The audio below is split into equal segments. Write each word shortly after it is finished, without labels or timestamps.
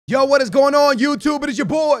Yo, what is going on, YouTube? It is your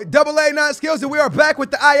boy, AA9 Skills, and we are back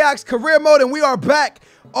with the Ajax career mode, and we are back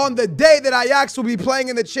on the day that Ajax will be playing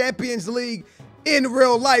in the Champions League in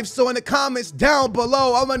real life. So in the comments down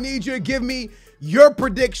below, I'm going to need you to give me your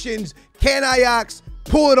predictions. Can Ajax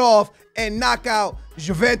pull it off and knock out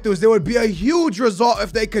Juventus? There would be a huge result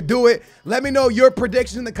if they could do it. Let me know your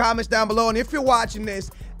predictions in the comments down below, and if you're watching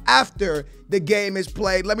this after the game is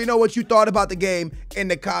played, let me know what you thought about the game in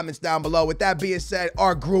the comments down below. With that being said,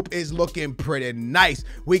 our group is looking pretty nice.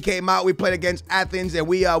 We came out, we played against Athens, and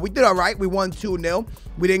we did all right. We won 2-0.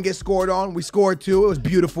 We didn't get scored on. We scored 2. It was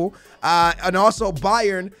beautiful. And also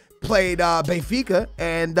Bayern played Benfica,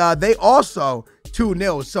 and they also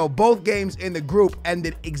 2-0. So both games in the group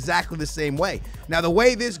ended exactly the same way. Now, the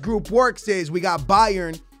way this group works is we got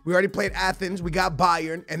Bayern. We already played Athens, we got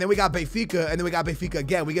Bayern, and then we got Benfica, and then we got Benfica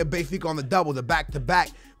again. We get Benfica on the double, the back-to-back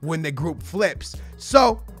when the group flips.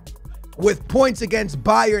 So, with points against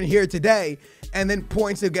Bayern here today, and then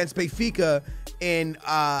points against Benfica in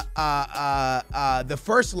the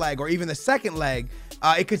first leg, or even the second leg,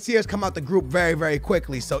 it could see us come out the group very, very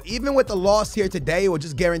quickly. So even with the loss here today, it will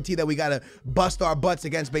just guarantee that we got to bust our butts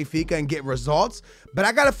against Benfica and get results. But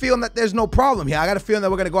I got a feeling that there's no problem here. I got a feeling that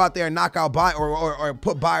we're going to go out there and knock out Bayern or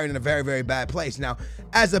put Bayern in a very, very bad place. Now,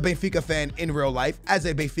 as a Benfica fan in real life, as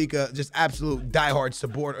a Benfica just absolute diehard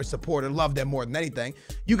supporter, love them more than anything,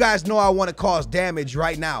 you guys know I want to cause damage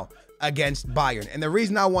right now against Bayern. And the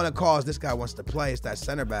reason I want to cause, this guy wants to play, is that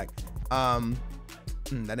center back.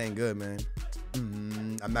 That ain't good, man.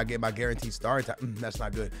 I'm not getting my guaranteed start time. That's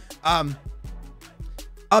not good. I'm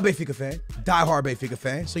a Benfica fan, diehard Benfica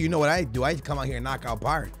fan. So you know what I do? I come out here and knock out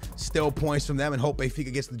Bayern. Steal points from them and hope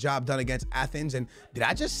Benfica gets the job done against Athens. And did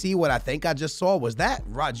I just see what I think I just saw? Was that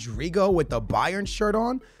Rodrigo with the Bayern shirt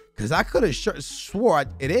on? Because I could have swore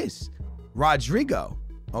it is Rodrigo.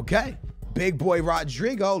 Okay. Big boy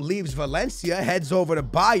Rodrigo leaves Valencia, heads over to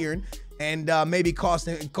Bayern, and maybe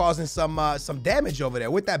causing some damage over there.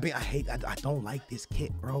 With that being, I don't like this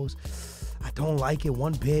kit, bros. I don't like it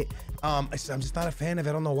one bit. I'm just not a fan of it.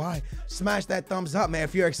 I don't know why. Smash that thumbs up, man.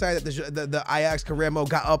 If you're excited that the Ajax career mode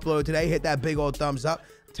got uploaded today, hit that big old thumbs up.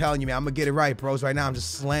 I'm telling you, man, I'm gonna get it right, bros. Right now, I'm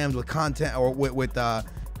just slammed with content or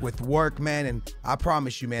with work, man, and I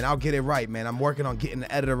promise you, man, I'll get it right, man. I'm working on getting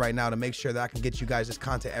an editor right now to make sure that I can get you guys this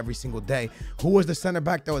content every single day. Who was the center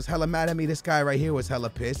back that was hella mad at me? This guy right here was hella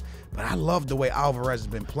pissed, but I love the way Alvarez has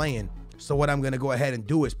been playing. So what I'm gonna go ahead and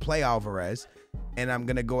do is play Alvarez, and I'm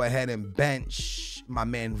gonna go ahead and bench my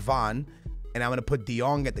man Van, and I'm gonna put De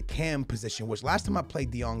Jong at the cam position, which last time I played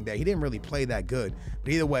De Jong there, he didn't really play that good.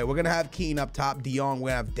 But either way, we're gonna have Keane up top, De Jong, we're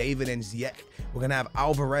gonna have David and Ziyech, we're gonna have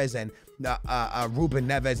Alvarez and Ruben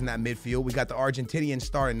Neves in that midfield. We got the Argentinian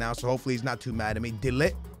starting now, so hopefully he's not too mad at me. De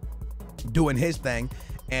Ligt doing his thing,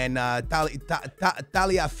 and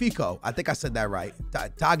Tagliafico, I think I said that right,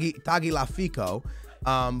 Tagliafico,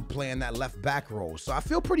 playing that left back role. So I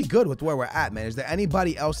feel pretty good with where we're at, man. Is there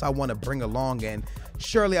anybody else I want to bring along? And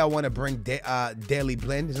surely I want to bring Daily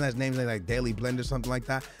Blend. Isn't that his name like Daily Blend or something like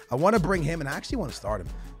that? I want to bring him, and I actually want to start him.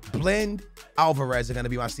 Blend, Alvarez are going to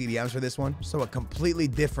be my CDMs for this one. So a completely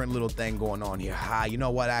different little thing going on here. You know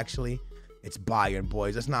what, actually? It's Bayern,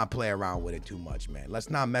 boys. Let's not play around with it too much, man. Let's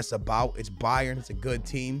not mess about. It's Bayern. It's a good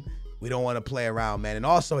team. We don't want to play around, man. And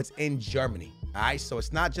also, it's in Germany, all right? So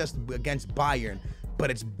it's not just against Bayern,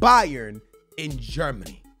 but it's Bayern in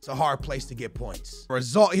Germany. It's a hard place to get points. The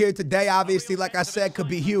result here today, obviously, like I said, could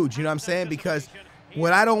be huge. You know what I'm saying? Because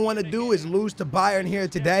what I don't want to do is lose to Bayern here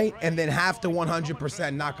today and then have to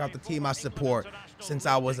 100% knock out the team I support since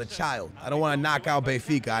I was a child. I don't want to knock out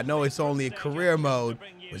Benfica. I know it's only a career mode.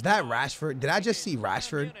 Was that Rashford? Did I just see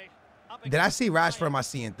Rashford? Did I see Rashford? Am I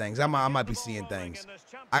seeing things? I might be seeing things.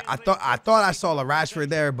 I thought I saw a Rashford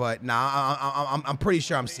there, but nah, I'm pretty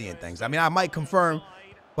sure I'm seeing things. I mean, I might confirm,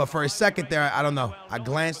 but for a second there, I don't know. I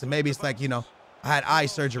glanced, and maybe it's like, you know, I had eye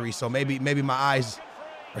surgery, so maybe my eyes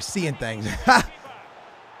are seeing things.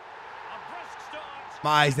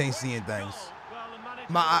 My eyes ain't seeing things.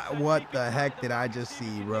 What the heck did I just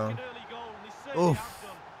see, bro? Oof.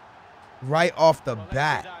 Right off the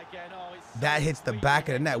bat. That hits the back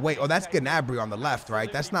of the net. Wait, oh, that's Gnabry on the left,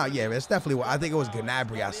 right? That's not, yeah, that's definitely what, I think it was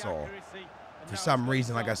Gnabry I saw. For some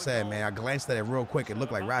reason, like I said, man, I glanced at it real quick. It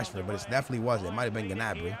looked like Rashford, but it definitely wasn't. It might have been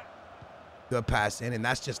Gnabry. Good pass in, and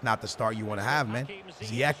that's just not the start you want to have, man.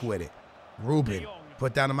 Ziyech with it. Ruben.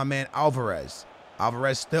 Put down to my man Alvarez.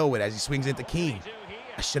 Alvarez still with it as he swings into Keane.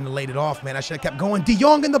 I shouldn't have laid it off, man. I should have kept going. De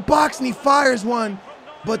Jong in the box, and he fires one.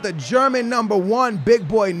 But the German #1, big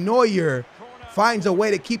boy Neuer, finds a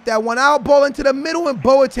way to keep that one out. Ball into the middle, and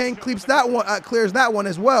Boateng clears that one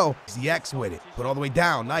as well. Ziyech with it. Put all the way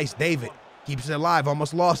down. Nice, David. Keeps it alive.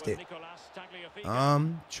 Almost lost it.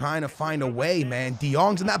 Trying to find a way, man. De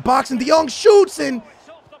Jong's in that box, and De Jong shoots, and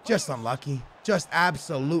just unlucky. Just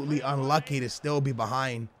absolutely unlucky to still be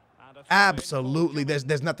behind. Absolutely.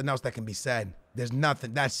 There's nothing else that can be said. There's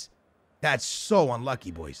nothing. That's so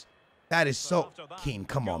unlucky, boys. That is so... Keane,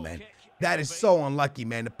 come on, man. That is so unlucky,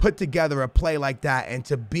 man. To put together a play like that and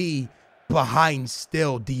to be behind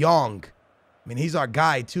still. De Jong. I mean, he's our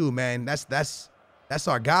guy too, man. That's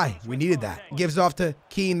our guy. We needed that. Gives off to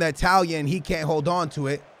Keane, the Italian. He can't hold on to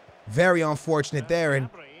it. Very unfortunate there. And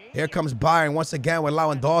here comes Bayern once again with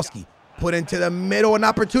Lewandowski. Put into the middle, an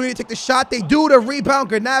opportunity to take the shot. They do the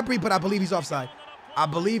rebound, Gnabry, but I believe he's offside. I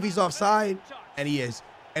believe he's offside, and he is.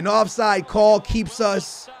 An offside call keeps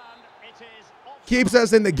us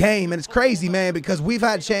in the game, and it's crazy, man, because we've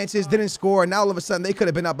had chances, didn't score, and now all of a sudden they could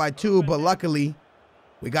have been up by 2, but luckily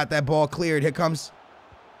we got that ball cleared. Here comes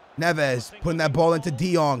Neves, putting that ball into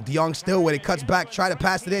De Jong. De Jong still with it, cuts back, try to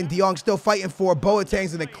pass it in. De Jong still fighting for it.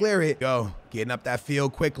 Boateng's gonna clear it. Go, getting up that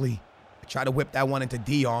field quickly. Try to whip that one into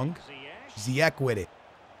De Jong. Ziyech with it.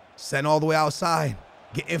 Sent all the way outside.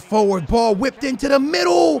 Getting forward, ball whipped into the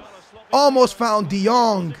middle. Almost found De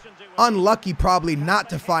Jong. Unlucky probably not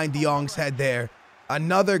to find De Jong's head there.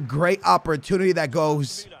 Another great opportunity that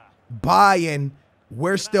goes by, and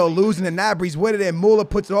we're still losing. And Gnabry's with it, and Muller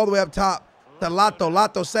puts it all the way up top. The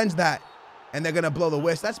Lato sends that, and they're going to blow the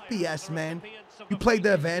whistle. That's BS, man. You played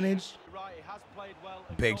the advantage.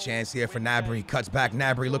 Big chance here for Gnabry. Cuts back.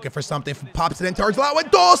 Gnabry looking for something. Pops it in towards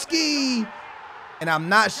Lewandowski. And I'm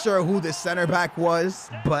not sure who the center back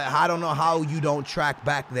was, but I don't know how you don't track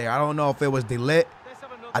back there. I don't know if it was De Ligt.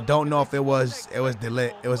 I don't know if it was De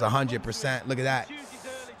Ligt. It was 100%. Look at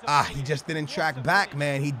that. He just didn't track back,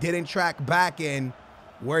 man. He didn't track back, and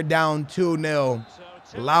we're down 2-0.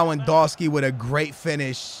 Lewandowski with a great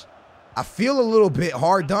finish. I feel a little bit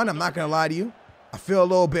hard done. I'm not going to lie to you. I feel a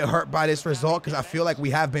little bit hurt by this result because I feel like we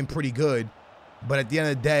have been pretty good. But at the end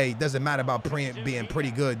of the day, it doesn't matter about being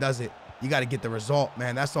pretty good, does it? You got to get the result,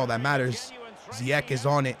 man. That's all that matters. Ziyech is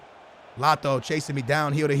on it. Lato chasing me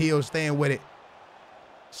down, heel to heel, staying with it.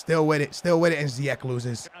 Still with it, and Ziyech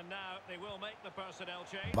loses.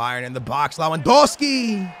 Bayern in the box.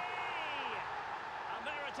 Lewandowski.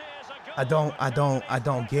 I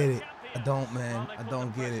don't get it. I don't, man. I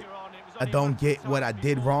don't get it. I don't get what I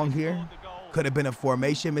did wrong here. Could have been a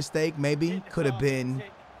formation mistake, maybe. Could have been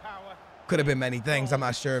many things. I'm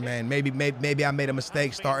not sure, man. Maybe I made a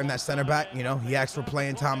mistake starting that center back. You know, he asked for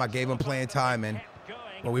playing time. I gave him playing time, and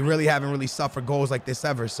well, we really haven't really suffered goals like this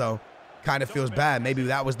ever, so kind of feels bad. Maybe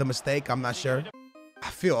that was the mistake. I'm not sure. I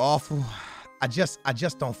feel awful. I just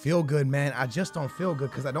don't feel good, man. I just don't feel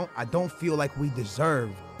good because I don't feel like we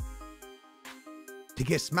deserve to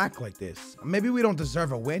get smacked like this. Maybe we don't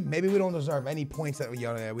deserve a win. Maybe we don't deserve any points that we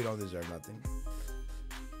don't deserve nothing.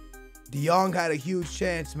 De Jong had a huge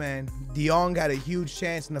chance, man. De Jong had a huge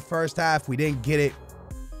chance in the first half. We didn't get it.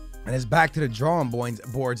 And it's back to the drawing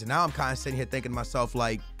boards. And now I'm kind of sitting here thinking to myself,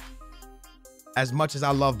 like, as much as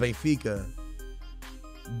I love Benfica,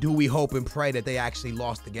 do we hope and pray that they actually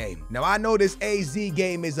lost the game? Now, I know this AZ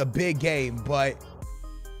game is a big game, but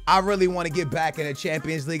I really want to get back in the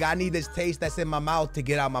Champions League. I need this taste that's in my mouth to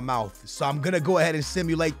get out my mouth. So I'm going to go ahead and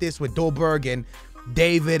simulate this with Dolberg and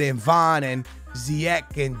David and Van and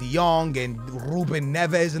Ziyech and De Jong and Ruben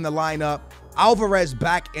Neves in the lineup. Alvarez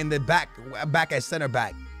back at center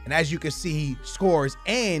back. And as you can see, he scores,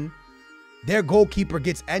 and their goalkeeper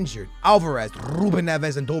gets injured. Alvarez, Ruben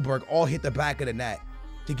Neves, and Dolberg all hit the back of the net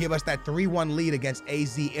to give us that 3-1 lead against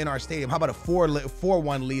AZ in our stadium. How about a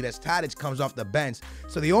 4-1 lead as Tadic comes off the bench?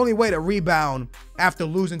 So the only way to rebound after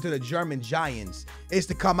losing to the German Giants is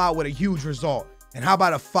to come out with a huge result. And how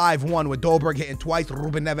about a 5-1 with Dolberg hitting twice,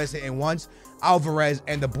 Ruben Neves hitting once, Alvarez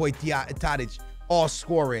and the boy Tadic all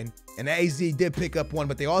scoring. And AZ did pick up one,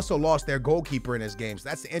 but they also lost their goalkeeper in this game. So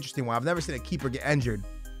that's the interesting one. I've never seen a keeper get injured,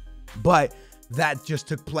 but that just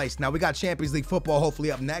took place. Now we got Champions League football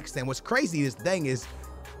hopefully up next. And what's crazy, this thing is,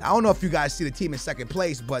 I don't know if you guys see the team in second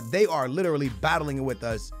place, but they are literally battling with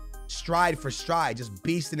us stride for stride, just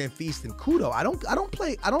beasting and feasting. Kudo, I don't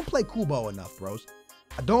play Kubo enough, bros.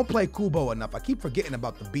 I don't play Kubo enough. I keep forgetting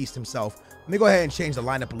about the beast himself. Let me go ahead and change the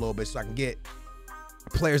lineup a little bit so I can get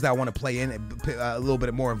players that I want to play in a little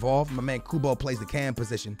bit more involved. My man Kubo plays the cam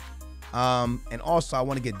position. And also I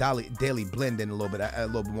want to get Daily Blind in a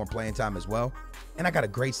little bit more playing time as well. And I got a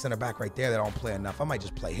great center back right there that I don't play enough. I might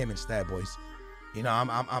just play him instead, boys. You know,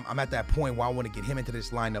 I'm at that point where I want to get him into this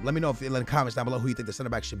lineup. Let me know in the comments down below who you think the center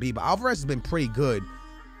back should be. But Alvarez has been pretty good.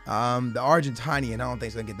 The Argentinian, I don't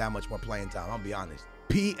think he's gonna get that much more playing time. I'll be honest.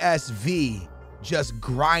 PSV just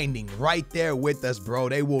grinding right there with us, bro.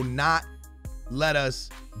 They will not let us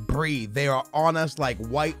breathe. They are on us like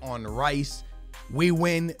white on rice. We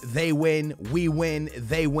win, they win, we win,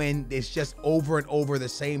 they win. It's just over and over the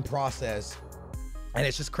same process. And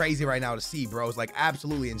it's just crazy right now to see, bro. It's like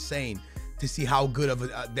absolutely insane to see how good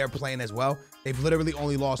of they're playing as well. They've literally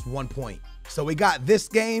only lost 1 point. So we got this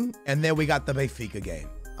game, and then we got the Benfica game.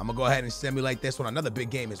 I'm going to go ahead and simulate this one. Another big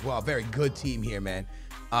game as well. A very good team here, man.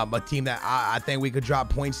 A team that I think we could drop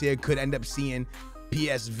points here. Could end up seeing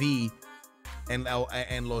PSV and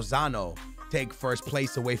Lozano take first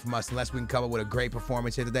place away from us unless we can come up with a great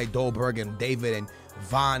performance here today. Dolberg and David and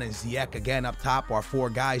Van and Ziyech again up top. Our 4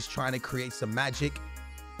 guys trying to create some magic.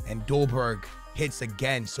 And Dolberg hits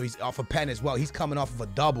again. So he's off a pen as well. He's coming off of a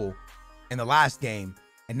double in the last game.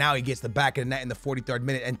 And now he gets the back of the net in the 43rd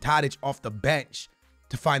minute. And Tadic off the bench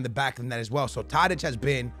to find the back of the net as well. So Tadic has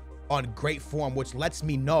been on great form, which lets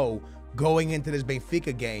me know going into this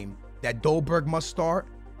Benfica game that Dolberg must start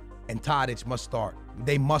and Tadic must start.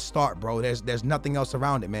 They must start, bro. There's nothing else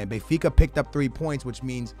around it, man. Benfica picked up 3 points, which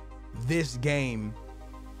means this game's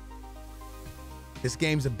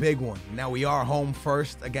a big one. Now we are home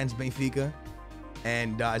first against Benfica.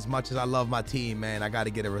 And as much as I love my team, man, I got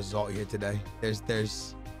to get a result here today.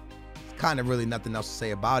 There's kind of really nothing else to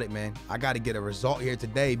say about it, man. I got to get a result here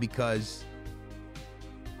today because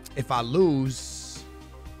if I lose,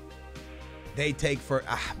 they take for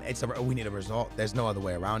we need a result. There's no other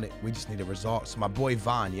way around it. We just need a result. So my boy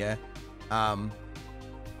Van, yeah. I'm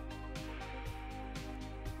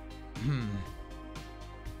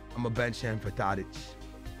a bench him for Tadic.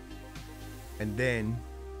 And then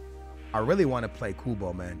I really want to play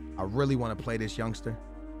Kubo, man. I really want to play this youngster.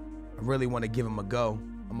 I really want to give him a go.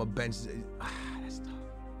 I'm a bench. That's tough.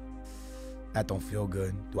 That don't feel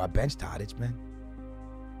good. Do I bench Tadic, man?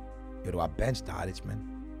 Yo, do I bench Tadic, man?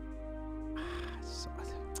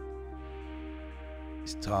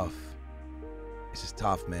 It's tough. This is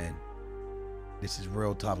tough, man. This is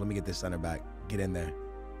real tough. Let me get this center back. Get in there.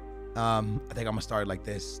 I think I'm gonna start it like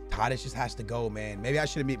this. Tadic just has to go, man. Maybe I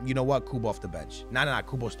should have. You know what? Kubo off the bench. Nah.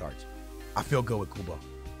 Kubo starts. I feel good with Kubo.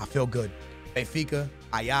 I feel good. Benfica,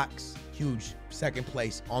 Ajax, huge. Second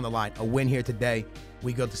place on the line. A win here today.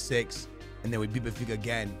 We go to 6, and then we beat Benfica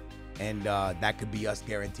again. And that could be us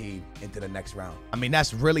guaranteed into the next round. I mean,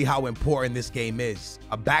 that's really how important this game is.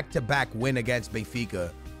 A back-to-back win against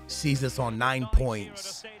Benfica sees us on 9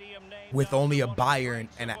 points with only a Bayern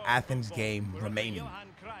and an Athens game remaining.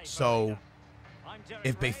 So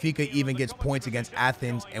if Benfica even gets points against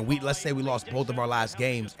Athens, and let's say we lost both of our last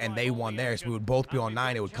games and they won theirs, we would both be on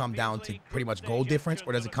 9. It would come down to pretty much goal difference,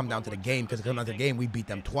 or does it come down to the game? Because it comes down to the game, we beat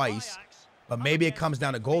them twice. But maybe it comes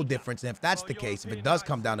down to goal difference. And if that's the case, if it does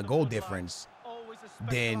come down to goal difference,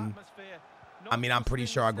 then, I mean, I'm pretty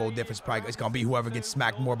sure our goal difference probably it's going to be whoever gets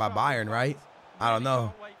smacked more by Bayern, right? I don't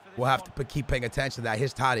know. We'll have to keep paying attention to that.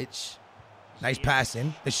 Here's Tadic. Nice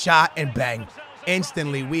passing. The shot and bang.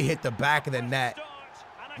 Instantly, we hit the back of the net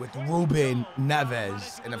with Ruben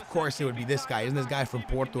Neves. And, of course, it would be this guy. Isn't this guy from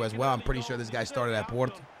Porto as well? I'm pretty sure this guy started at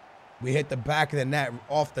Porto. We hit the back of the net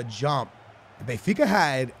off the jump. Benfica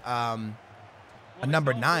had a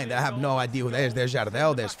number 9 that I have no idea who that is. There's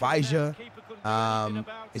Jardel. There's Faija.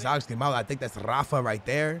 It's Alex Grimaldo. I think that's Rafa right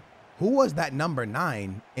there. Who was that number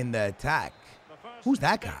 9 in the attack? Who's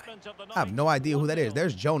that guy? I have no idea who that is.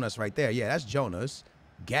 There's Jonas right there. Yeah, that's Jonas.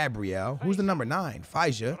 Gabriel. Who's the number 9?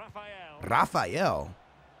 Faija. Rafael.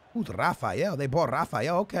 Who's Rafael? They bought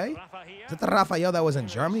Rafael. Okay. Is that the Rafael that was in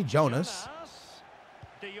Germany? Jonas.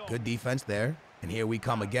 Good defense there. And here we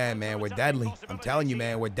come again, man. We're deadly. I'm telling you,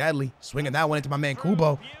 man, we're deadly. Swinging that one into my man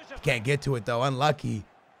Kubo. Can't get to it, though. Unlucky.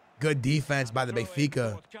 Good defense by the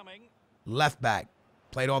Benfica. Left back.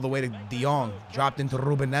 Played all the way to De Jong. Dropped into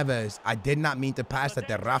Ruben Neves. I did not mean to pass that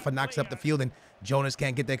there. Rafa knocks up the field, and Jonas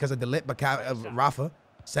can't get there because of the lit. But Rafa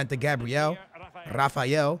sent to Gabriel.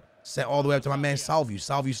 Rafael sent all the way up to my man Salvio.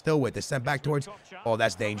 Salvio still with it. Sent back towards. Oh,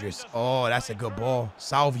 that's dangerous. Oh, that's a good ball.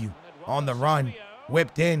 Salvio on the run.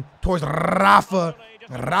 Whipped in towards Rafa.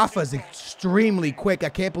 Rafa's extremely quick. I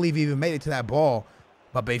can't believe he even made it to that ball.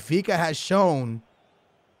 But Benfica has shown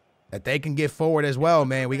that they can get forward as well,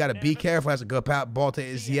 man. We got to be careful. That's a good ball to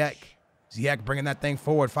Ziyech. Ziyech bringing that thing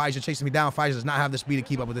forward. Faija chasing me down. Faija does not have the speed to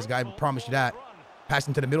keep up with this guy. I promise you that.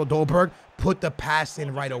 Passing to the middle. Dolberg put the pass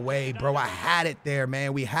in right away, bro. I had it there,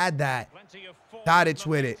 man. We had that. Tadic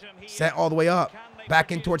with it. Set all the way up.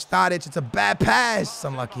 Back in towards Tadic. It's a bad pass.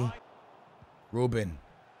 Unlucky. Ruben.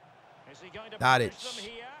 Tadic.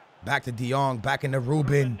 Back to De Jong. Back into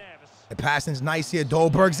Ruben. The passing's nice here.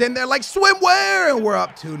 Dolberg's in there like swimwear. And we're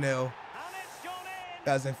up 2-0.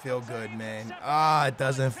 Doesn't feel good, man. Ah, it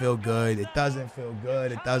doesn't feel good. It doesn't feel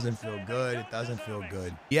good. It doesn't feel good. It doesn't feel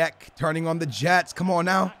good. Ziyech turning on the Jets. Come on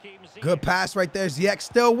now. Good pass right there. Ziyech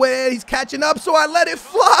still with it. He's catching up, so I let it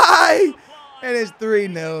fly. And it's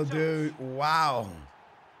 3-0, dude. Wow.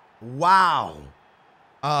 Wow.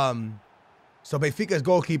 So Benfica's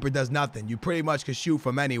goalkeeper does nothing. You pretty much can shoot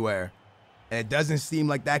from anywhere. And it doesn't seem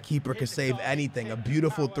like that keeper can save anything. A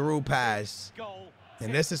beautiful through pass.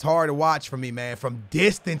 And this is hard to watch for me, man. From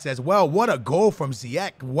distance as well. What a goal from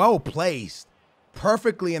Ziyech. Well placed.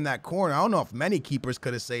 Perfectly in that corner. I don't know if many keepers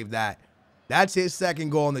could have saved that. That's his second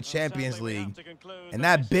goal in the Champions League. And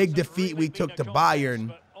that big defeat we took to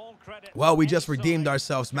Bayern, well, we just redeemed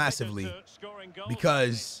ourselves massively.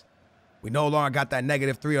 Because we no longer got that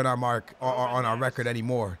 -3 on our mark, on our record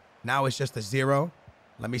anymore. Now it's just a 0.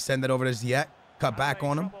 Let me send it over to Ziyech. Cut back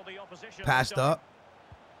on him. Passed up.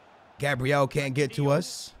 Gabriel can't get to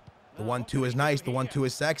us. The 1-2 is nice. The 1-2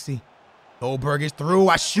 is sexy. Dolberg is through.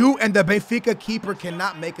 I shoot, and the Benfica keeper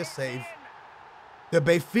cannot make a save. The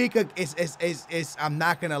Benfica is I'm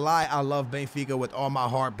not going to lie. I love Benfica with all my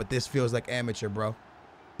heart, but this feels like amateur, bro.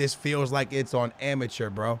 This feels like it's on amateur,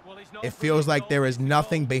 bro. It feels like there is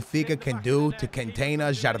nothing Benfica can do to contain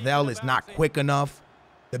us. Jardel is not quick enough.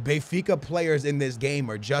 The Benfica players in this game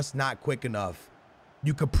are just not quick enough.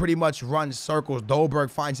 You could pretty much run circles. Dolberg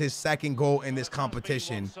finds his second goal in this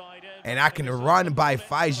competition. And I can run by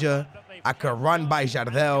Faja. I could run by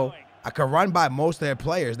Jardel. I could run by most of their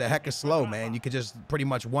players. They're hecka slow, man. You could just pretty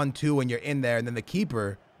much 1-2 and you're in there. And then the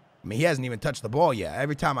keeper, I mean, he hasn't even touched the ball yet.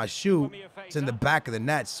 Every time I shoot, it's in the back of the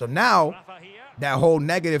net. So now that whole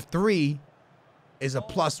 -3 is a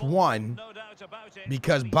 +1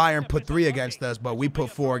 because Bayern put 3 against us, but we put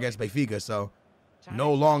 4 against Benfica. So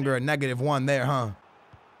no longer a -1 there, huh?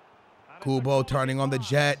 Kubo turning on the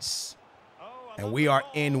Jets. And we are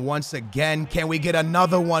in once again. Can we get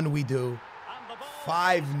another one? We do.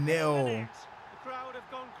 5-0. The crowd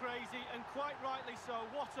have gone crazy, and quite rightly so.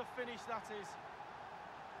 What a finish that is.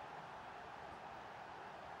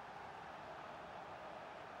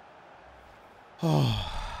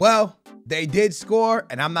 Well, they did score,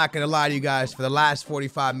 and I'm not going to lie to you guys. For the last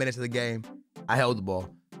 45 minutes of the game, I held the ball.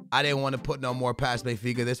 I didn't want to put no more past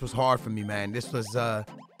Benfica. This was hard for me, man. This was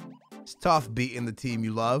it's tough beating the team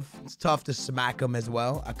you love. It's tough to smack them as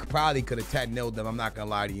well. I probably could have 10-0'd them. I'm not going to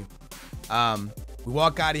lie to you. We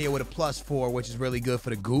walk out of here with a +4, which is really good for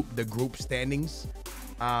the group standings.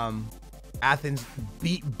 Athens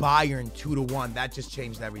beat Bayern 2-1. That just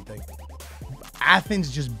changed everything. Athens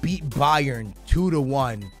just beat Bayern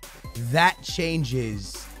 2-1. That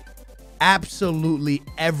changes absolutely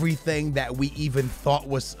everything that we even thought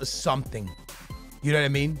was something. You know what I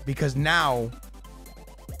mean? Because now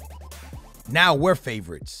we're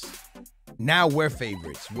favorites. Now we're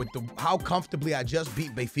favorites. With how comfortably I just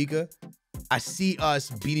beat Benfica, I see us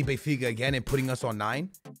beating Benfica again and putting us on 9.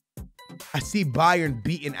 I see Bayern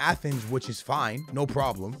beating Athens, which is fine. No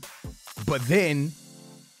problem. But then,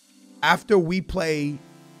 after we play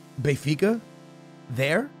Benfica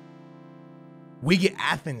there, we get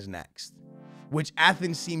Athens next. Which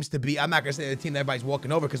Athens seems to be, I'm not going to say the team that everybody's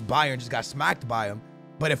walking over because Bayern just got smacked by them.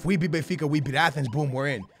 But if we beat Benfica, we beat Athens, boom, we're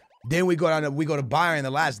in. Then we go to Bayern in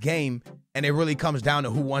the last game, and it really comes down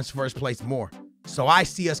to who wants first place more. So I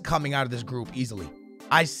see us coming out of this group easily.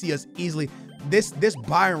 I see us easily. This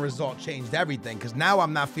Bayern result changed everything because now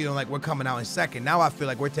I'm not feeling like we're coming out in second. Now I feel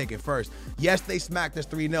like we're taking first. Yes, they smacked us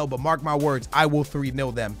 3-0, but mark my words, I will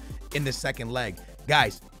 3-0 them in the second leg.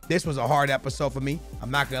 Guys, this was a hard episode for me.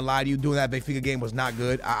 I'm not going to lie to you. Doing that Benfica game was not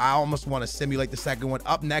good. I almost want to simulate the second one.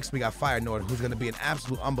 Up next, we got Feyenoord, who's going to be an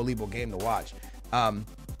absolute unbelievable game to watch.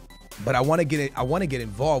 But I want to get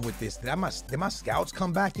involved with this. Did my scouts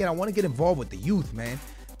come back yet? I want to get involved with the youth, man.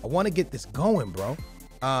 I want to get this going, bro.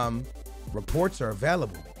 Reports are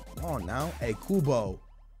available. Come on now. Hey, Kubo.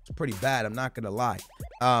 It's pretty bad. I'm not gonna lie.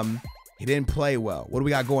 He didn't play well. What do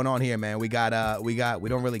we got going on here, man? We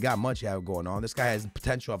don't really got much going on. This guy has the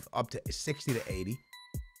potential of up to 60 to 80.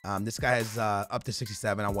 This guy has up to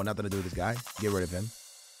 67. I want nothing to do with this guy. Get rid of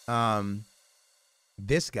him.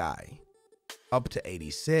 This guy up to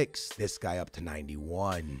 86. This guy up to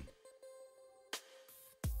 91.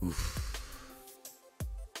 Oof.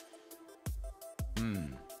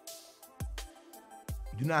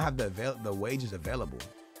 Do not have the wages available.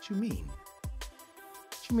 What you mean?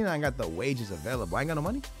 What you mean I ain't got the wages available? I ain't got no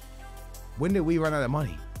money? When did we run out of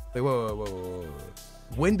money? Wait, whoa.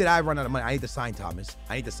 When did I run out of money? I need to sign Thomas.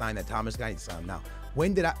 I need to sign that Thomas guy. I need to sign him now.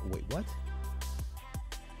 When did I? Wait, what?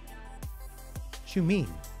 What you mean?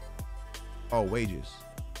 Oh, wages.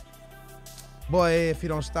 Boy, if you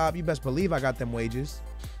don't stop, you best believe I got them wages.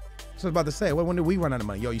 So I was about to say, when did we run out of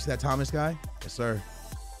money? Yo, you see that Thomas guy? Yes, sir.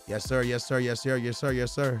 Yes, sir. Yes, sir. Yes, sir. Yes, sir.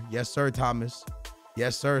 Yes, sir. Yes, sir, Thomas.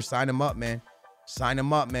 Yes, sir. Sign him up, man. Sign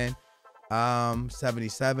him up, man.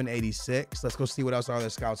 77, 86. Let's go see what else our other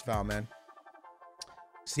scouts found, man.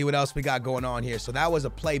 See what else we got going on here. So that was a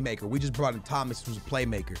playmaker. We just brought in Thomas, who's a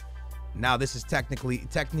playmaker. Now this is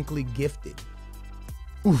technically gifted.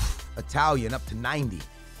 Oof. Italian up to 90.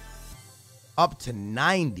 Up to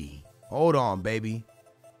 90. Hold on, baby.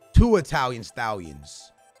 2 Italian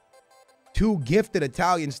stallions. 2 gifted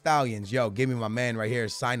Italian stallions. Yo, give me my man right here.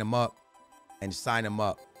 Sign him up and sign him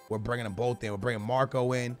up. We're bringing them both in. We're bringing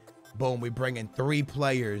Marco in. Boom. We're bringing 3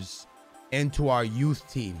 players into our youth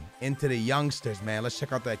team, into the youngsters, man. Let's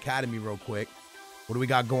check out the academy real quick. What do we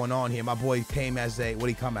got going on here? My boy came as a, what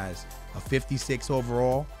did he come as? A 56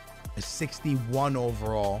 overall, a 61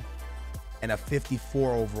 overall, and a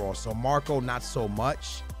 54 overall. So Marco, not so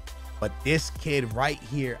much. But this kid right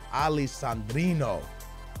here, Alessandrino.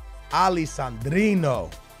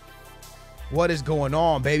 What is going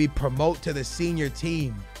on, baby? Promote to the senior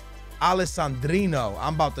team. Alessandrino.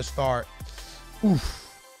 I'm about to start.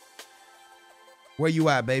 Oof. Where you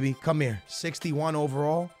at, baby? Come here. 61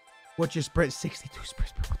 overall. What's your sprint? 62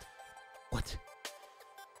 sprint. What?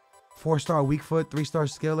 4-star weak foot, 3-star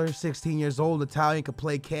skiller, 16 years old, Italian, could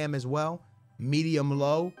play cam as well. Medium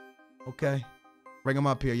low. Okay. Bring him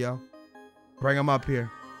up here, yo. Bring him up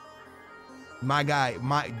here. My guy,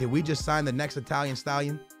 did we just sign the next Italian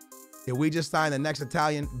stallion? Did we just sign the next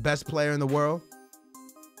Italian best player in the world?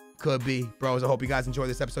 Could be. Bros, I hope you guys enjoyed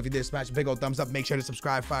this episode. If you did, smash a big old thumbs up. Make sure to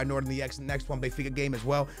subscribe. Fire Northern the next one, Benfica game as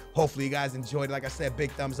well. Hopefully you guys enjoyed it. Like I said,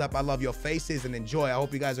 big thumbs up. I love your faces and enjoy. I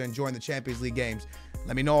hope you guys are enjoying the Champions League games.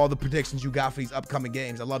 Let me know all the predictions you got for these upcoming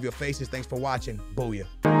games. I love your faces. Thanks for watching. Booyah.